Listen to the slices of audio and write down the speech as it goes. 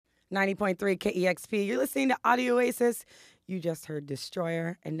90.3 KEXP. You're listening to Audioasis. You just heard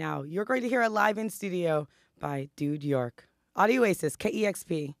Destroyer, and now you're going to hear a live in studio by Dude York. Audioasis,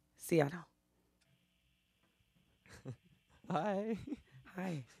 KEXP, Seattle. Hi.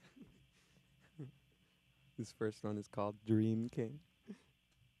 Hi. This first one is called Dream King.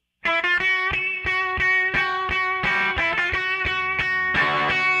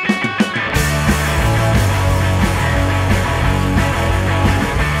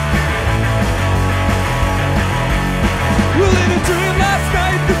 Well, in a dream last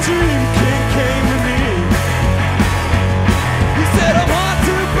night, the Dream King came to me. He said, I'm hard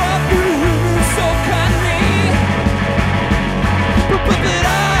to brought through women so kindly, but that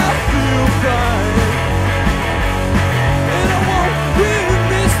I feel fine, and I won't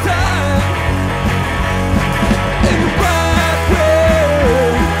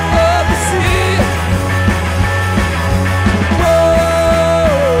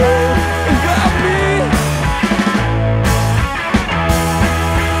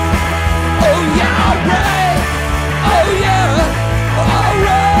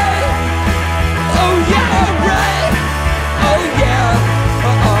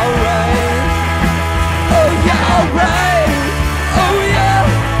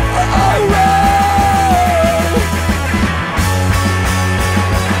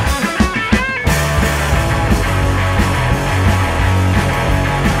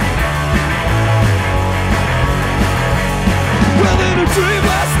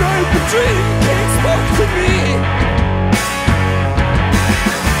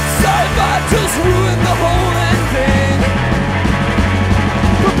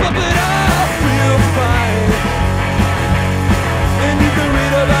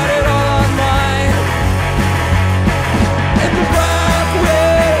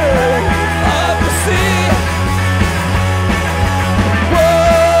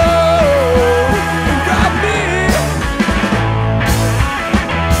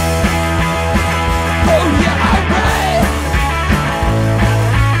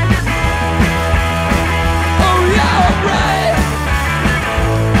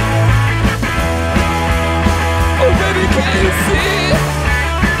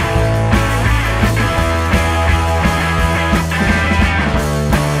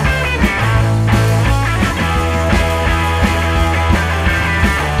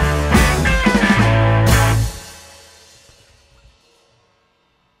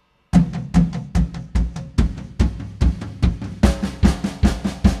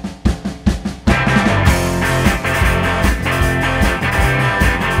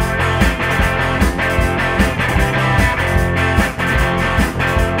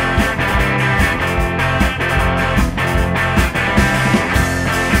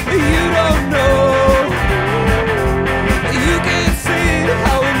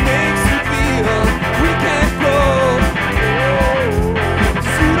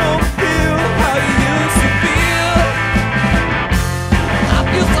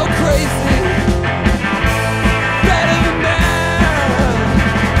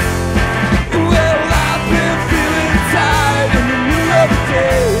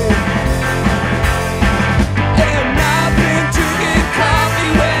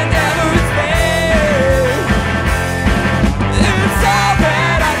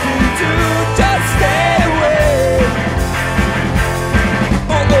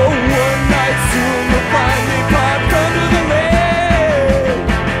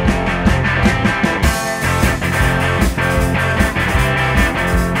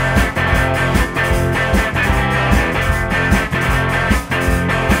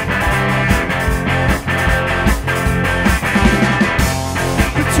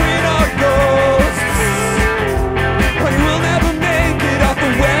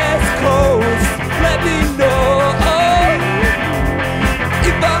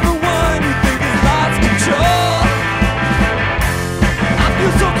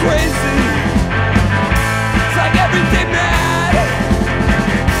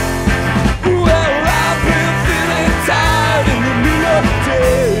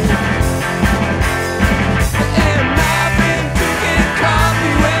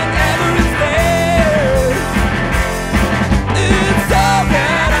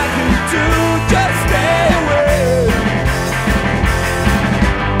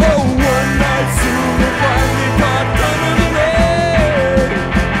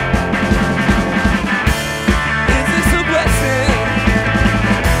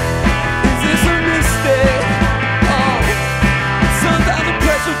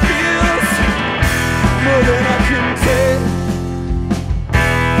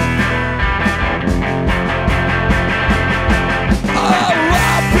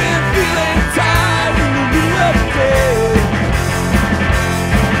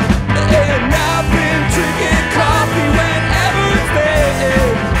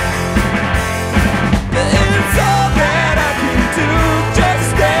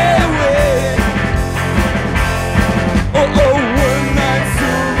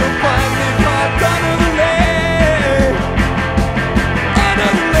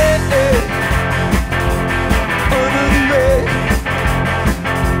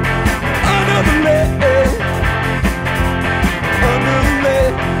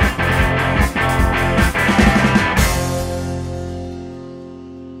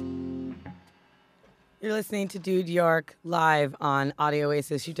listening to Dude York live on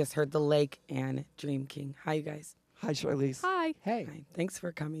Audioasis. You just heard The Lake and Dream King. Hi, you guys. Hi, Sharlese. Hi. Hey. Hi. Thanks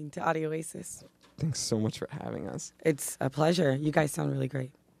for coming to Audioasis. Thanks so much for having us. It's a pleasure. You guys sound really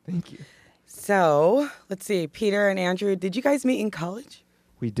great. Thank you. So, let's see. Peter and Andrew, did you guys meet in college?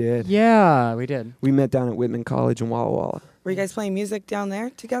 We did. Yeah, we did. We met down at Whitman College in Walla Walla. Were you guys playing music down there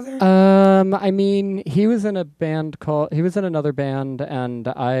together? I mean, he was in another band, and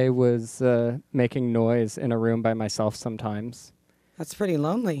I was making noise in a room by myself sometimes. That's pretty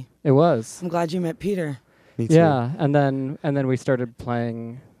lonely. It was. I'm glad you met Peter. Me too. Yeah, and then we started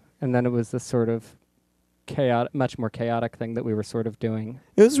playing, and then it was this sort of much more chaotic thing that we were sort of doing.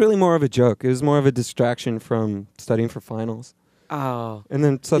 It was really more of a joke. It was more of a distraction from studying for finals. Oh. And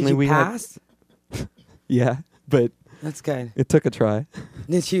then suddenly Did you we pass? Yeah, but That's good. it took a try.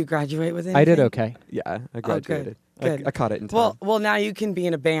 Did you graduate with anything? I did okay. Yeah, I graduated. Good. I caught it in time. Well, now you can be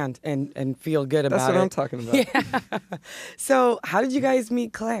in a band and feel good about it. That's what I'm talking about. Yeah. So, how did you guys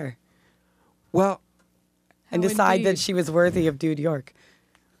meet Claire Well, and How decide indeed. that she was worthy of Dude York?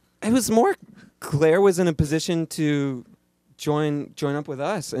 it was more Claire was in a position to join up with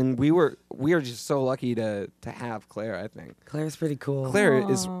us, and we are just so lucky to have Claire, I think. Claire's pretty cool. Claire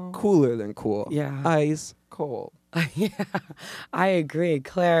is cooler than cool. Yeah. Ice cold. Yeah, I agree.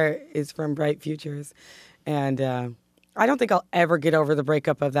 Claire is from Bright Futures, and I don't think I'll ever get over the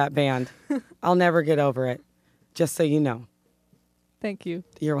breakup of that band. I'll never get over it. Just so you know. Thank you.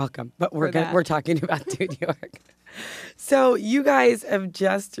 You're welcome. But For that. we're talking about Dude York. So you guys have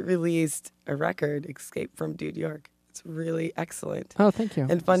just released a record, Escape from Dude York. It's really excellent Oh, thank you.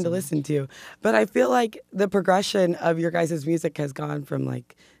 and fun to listen to. But I feel like the progression of your guys' music has gone from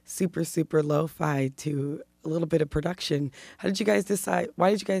like super, super lo-fi to a little bit of production. How did you guys decide?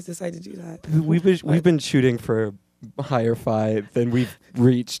 Why did you guys decide to do that? We've been shooting for higher fi than we've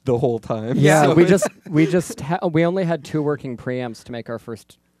reached the whole time. Yeah, So we only had 2 working preamps to make our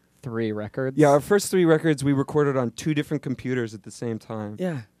first 3 records. yeah, our first 3 records we recorded on 2 different computers at the same time.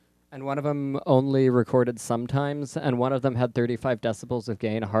 Yeah. And one of them only recorded sometimes, and one of them had 35 decibels of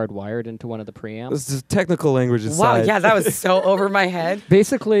gain hardwired into one of the preamps. This is technical language aside. Wow, yeah, that was so over my head.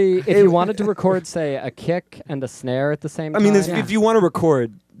 Basically, if you wanted to record, say, a kick and a snare at the same I time. mean, Yeah. if you want to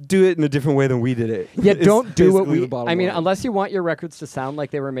record, do it in a different way than we did it. Yeah, It's don't do what basically we. the bottom I mean, line. unless you want your records to sound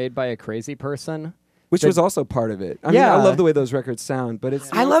like they were made by a crazy person. Which the- was also part of it. I mean, Yeah. I love the way those records sound, but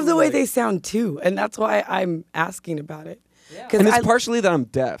it's I love the way like- they sound too, and that's why I'm asking about it. And it's I- partially that I'm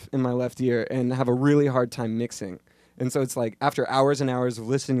deaf in my left ear and have a really hard time mixing. And so it's like after hours and hours of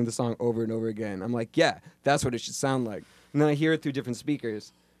listening to the song over and over again, I'm like, yeah, that's what it should sound like. And then I hear it through different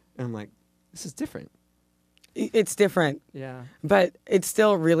speakers, and I'm like, this is different. It's different, Yeah. but it's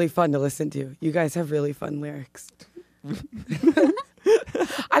still really fun to listen to. You guys have really fun lyrics.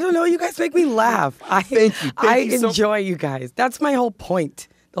 I don't know. You guys make me laugh. Thank you. I Thank you so- enjoy you guys. That's my whole point.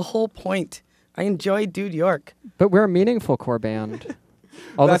 The whole point. I enjoy Dude York. But we're a meaningful core band.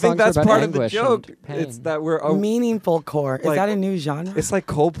 All the I think songs are that's about part of the anguish joke. and pain. It's that we're Meaningful core. Is like- that a new genre? It's like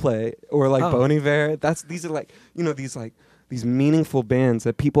Coldplay or like Oh. Bon Iver. These are like these meaningful bands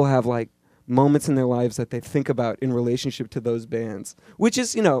that people have like moments in their lives that they think about in relationship to those bands, which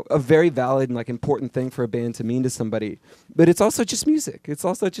is a very valid and like important thing for a band to mean to somebody. But it's also just music. It's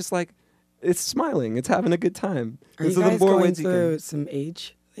also just like it's smiling. It's having a good time. Are And you so the guys more going ways you through can- some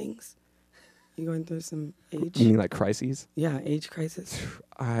age things? You going through some age? You mean like crises? Yeah, age crisis.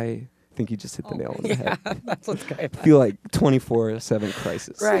 I think you just hit the nail on the Yeah, head. that's what's going I feel like 24/7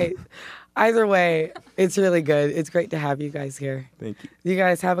 crisis. Right. Either way, it's really good. It's great to have you guys here. Thank you. You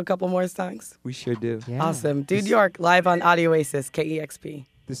guys have a couple more songs? We sure do. Yeah. Awesome. Dude York, live on Audioasis, KEXP.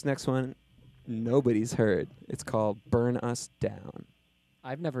 This next one, nobody's heard. It's called Burn Us Down.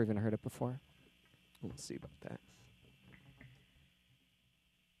 I've never even heard it before. We'll see about that.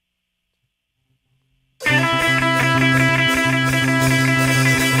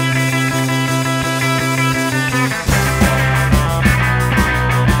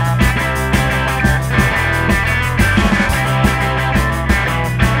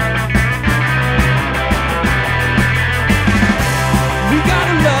 We got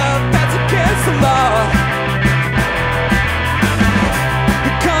a love that's against the law.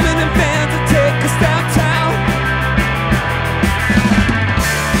 We're coming in vans to take us downtown.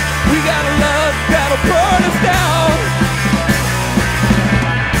 We got a love that'll burn us down.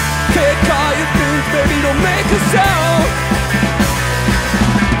 Take all your things, baby, don't make a sound.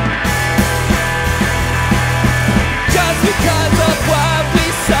 Just because of what we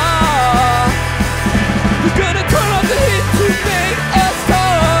saw, we're gonna turn off the heat to make us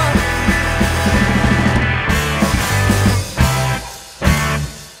talk.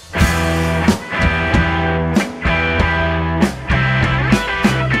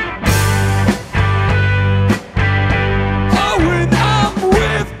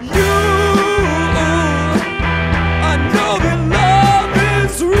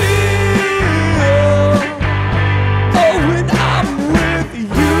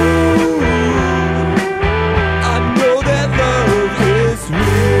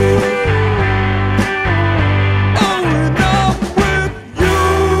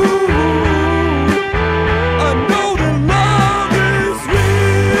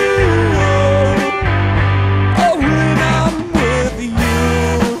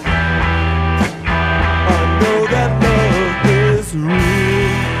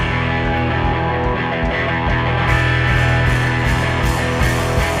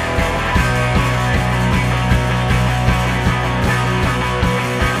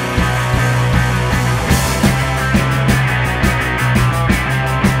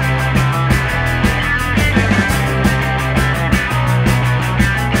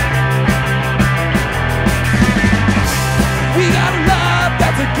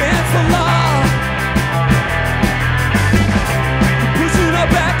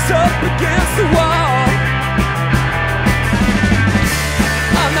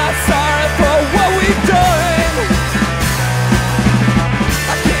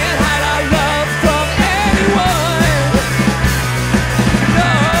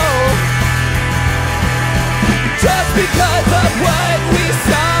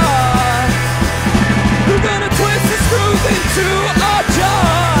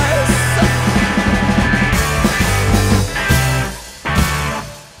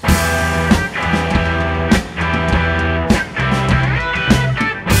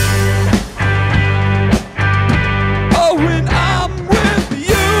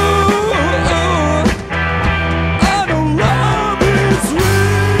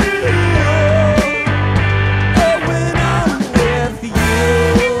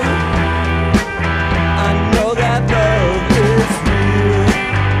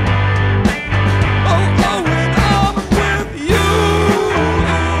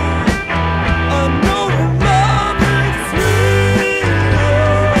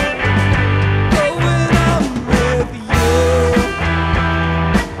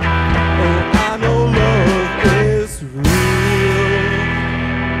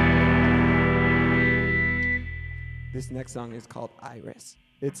 next song is called Iris.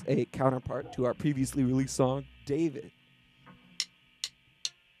 It's a counterpart to our previously released song, David.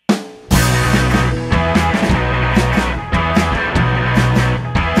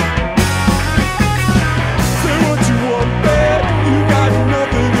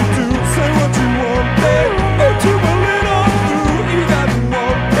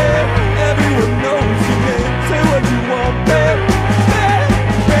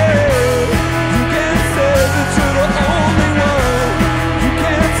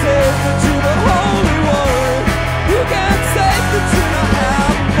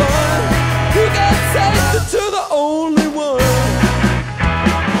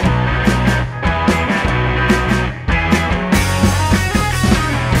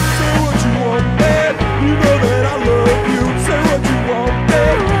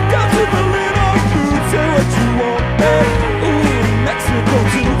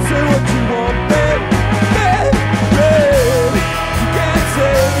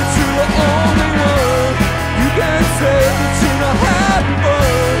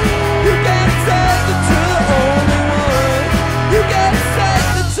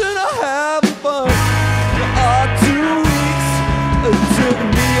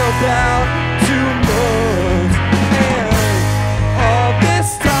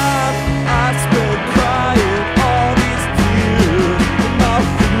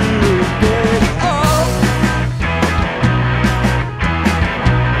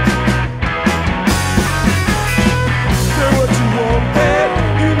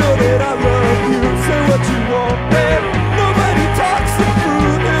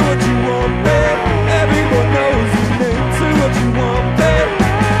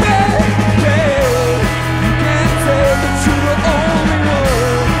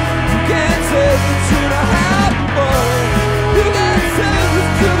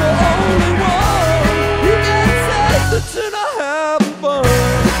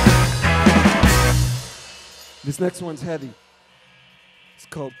 This next one's heavy. It's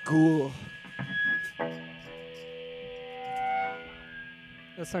called Ghoul.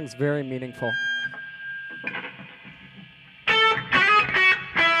 This song's very meaningful.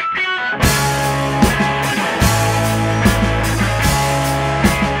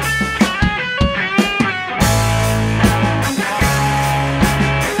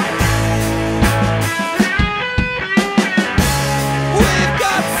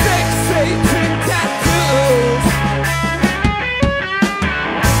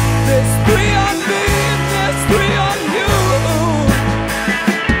 Three on me, there's three on you.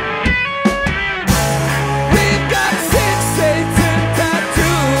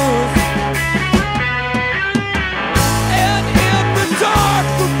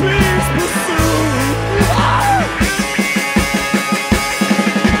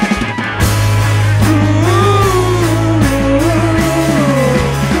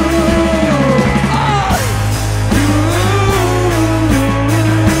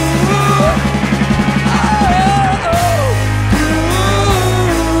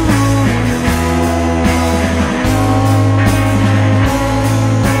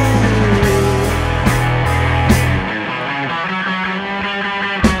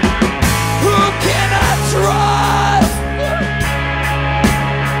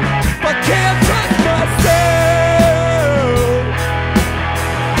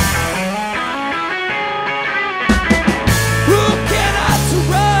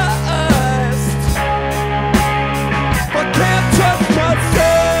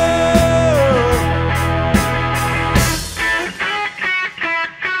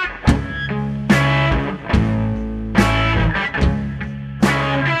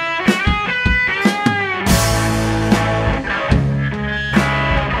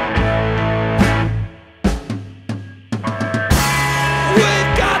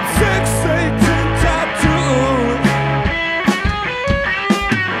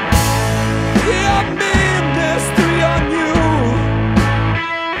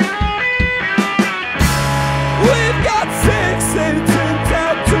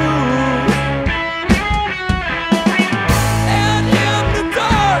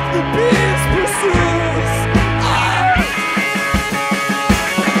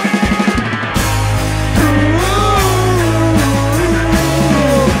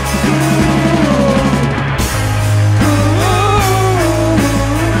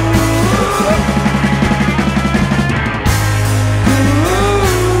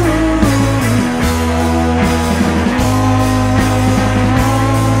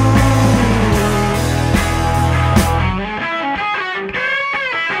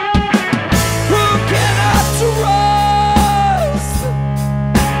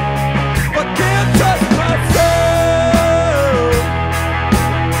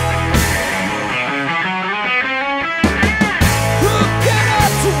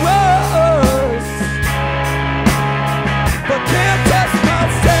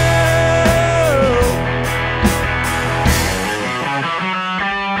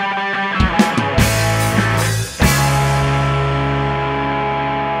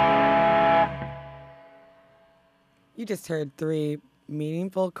 just heard 3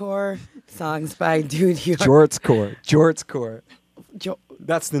 meaningful core songs by Dude York. Jorts Core. Jo-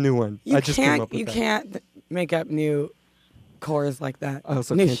 That's the new one. you I just came can't, up with you that. can't make up new cores like that. I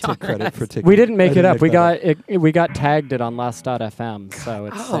also New can't take credit genres. for taking. We didn't make I it up. make that We got tagged it on last.fm, so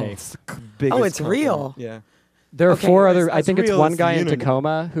it's Oh. safe. It's the biggest it's compliment. real. Yeah. There are Okay, 4 well, other. I as think it's real one as guy the in internet.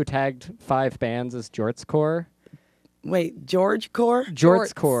 Tacoma who tagged 5 bands as Jorts Core. Wait, George core?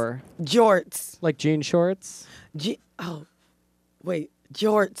 Jorts Core, Jorts. like jean shorts. Wait,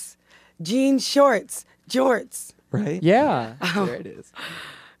 jorts. Jean shorts. Jorts. Right. Yeah. There it is.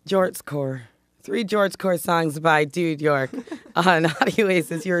 Jorts core. 3 Jorts core songs by Dude York on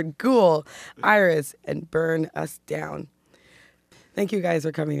Audioasis. You're Ghoul, Iris, and Burn Us Down. Thank you guys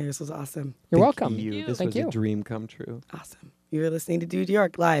for coming here. This was awesome. You're Thank welcome. you. This Thank was you. a dream come true. Awesome. You're listening to Dude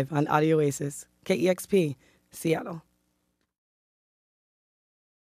York live on Audioasis, KEXP, Seattle.